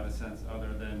makes a lot of sense,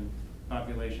 other than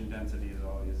population density is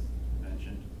always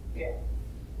mentioned. Yeah.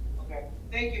 Okay.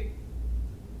 Thank you.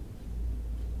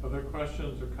 Other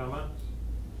questions or comments?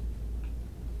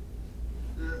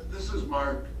 This is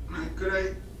Mark.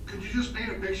 Could you just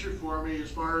paint a picture for me as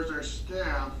far as our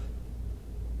staff?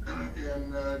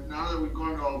 And now that we've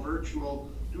gone to all virtual,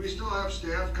 do we still have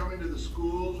staff coming to the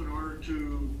schools in order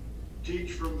to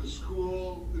teach from the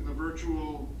school in the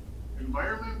virtual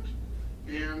environment?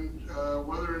 And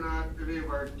whether or not any of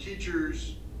our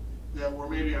teachers that were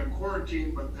maybe on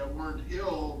quarantine but that weren't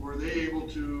ill, were they able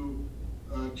to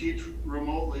teach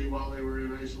remotely while they were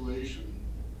in isolation?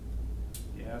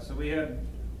 Yeah, so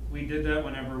we did that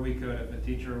whenever we could. If a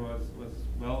teacher was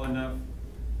well enough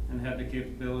and had the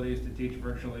capabilities to teach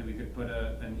virtually, we could put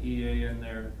an EA in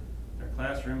their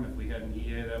classroom if we had an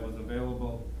EA that was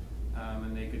available,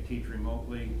 and they could teach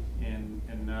remotely. And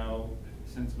now,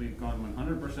 since we've gone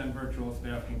 100% virtual,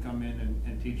 staff can come in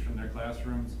and teach from their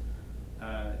classrooms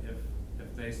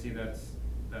if they see that's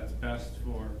best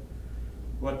for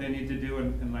what they need to do.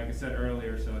 And like I said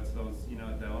earlier, so it's those, you know,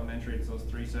 at the elementary, it's those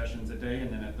 3 sessions a day,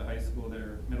 and then at the high school,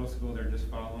 middle school, they're just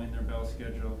following their bell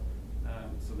schedule.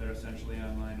 So they're essentially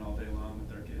online all day long with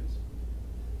their kids.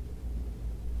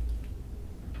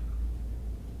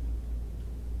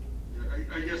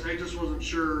 I guess I just wasn't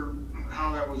sure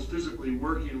how that was physically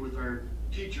working with our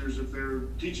teachers, if they're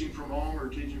teaching from home or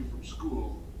teaching from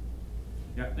school.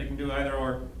 Yeah, they can do either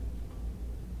or.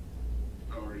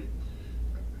 All right.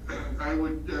 I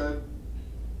would,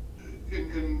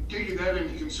 in taking that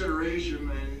into consideration,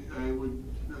 I would,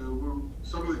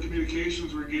 some of the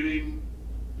communications we're getting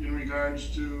in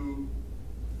regards to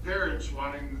parents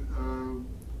wanting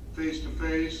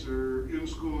face-to-face or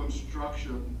in-school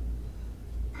instruction,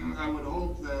 I would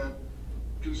hope that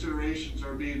considerations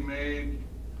are being made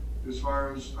as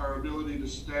far as our ability to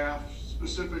staff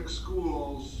specific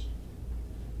schools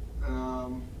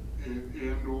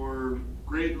and or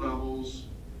grade levels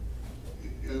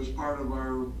as part of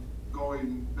our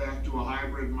going back to a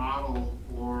hybrid model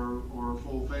or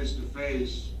full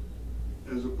face-to-face,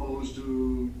 as opposed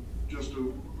to just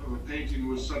a painting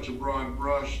with such a broad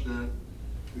brush that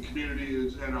the community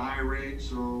is at a high rate,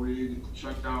 so we need to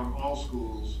shut down all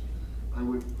schools. I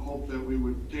would hope that we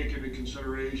would take into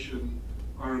consideration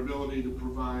our ability to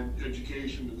provide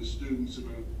education to the students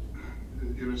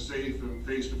in a safe and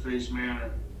face-to-face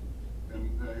manner. And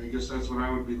I guess that's what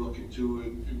I would be looking to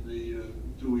in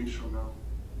the 2 weeks from now.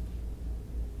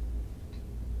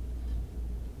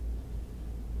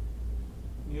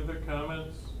 Any other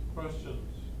comments, questions?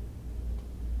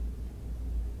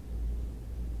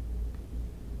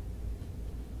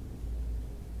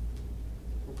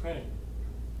 Okay,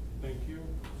 thank you,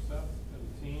 Seth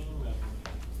and the team,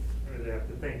 and I have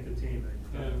to thank the team,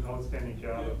 they've done an outstanding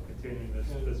job of continuing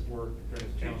this work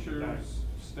during this challenging time. teachers,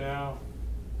 staff,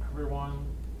 everyone,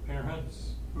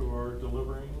 parents who are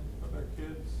delivering for their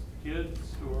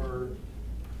kids who are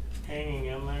hanging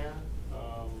in there.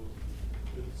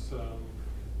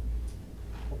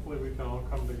 Hopefully we can all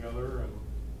come together and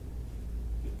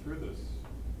get through this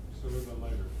sooner than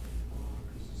later.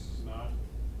 Because this is not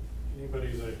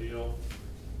anybody's ideal.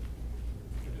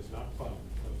 It is not fun,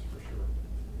 that's for sure.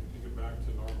 We need to get back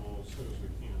to normal as soon as we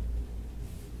can.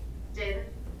 David,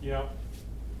 Yeah.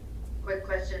 quick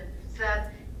question.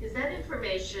 Seth, is that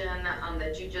information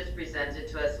that you just presented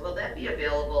to us, will that be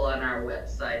available on our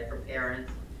website for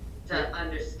parents to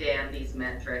understand these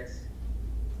metrics?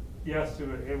 Yes,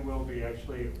 it will be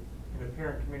actually, in the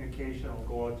parent communication, will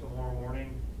go out tomorrow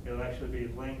morning. It'll actually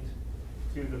be linked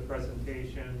to the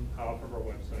presentation off of our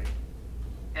website.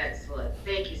 Excellent,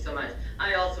 thank you so much.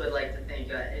 I also would like to thank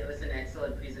you, it was an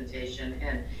excellent presentation,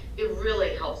 and it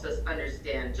really helps us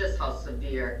understand just how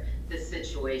severe this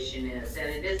situation is,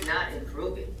 and it is not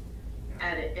improving.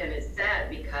 And it's sad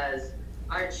because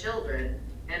our children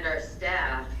and our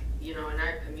staff, you know, in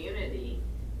our community,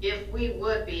 if we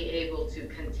would be able to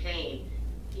contain,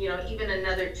 you know, even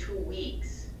another 2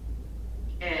 weeks,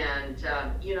 and,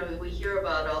 you know, we hear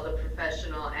about all the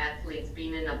professional athletes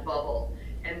being in a bubble,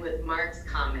 and with Mark's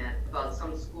comment about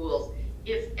some schools,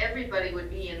 if everybody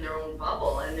would be in their own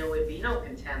bubble and there would be no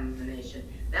contamination,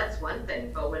 that's one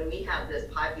thing, but when we have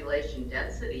this population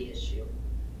density issue,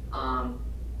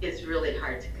 it's really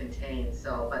hard to contain,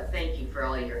 so, but thank you for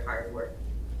all your hard work.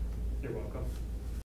 You're welcome.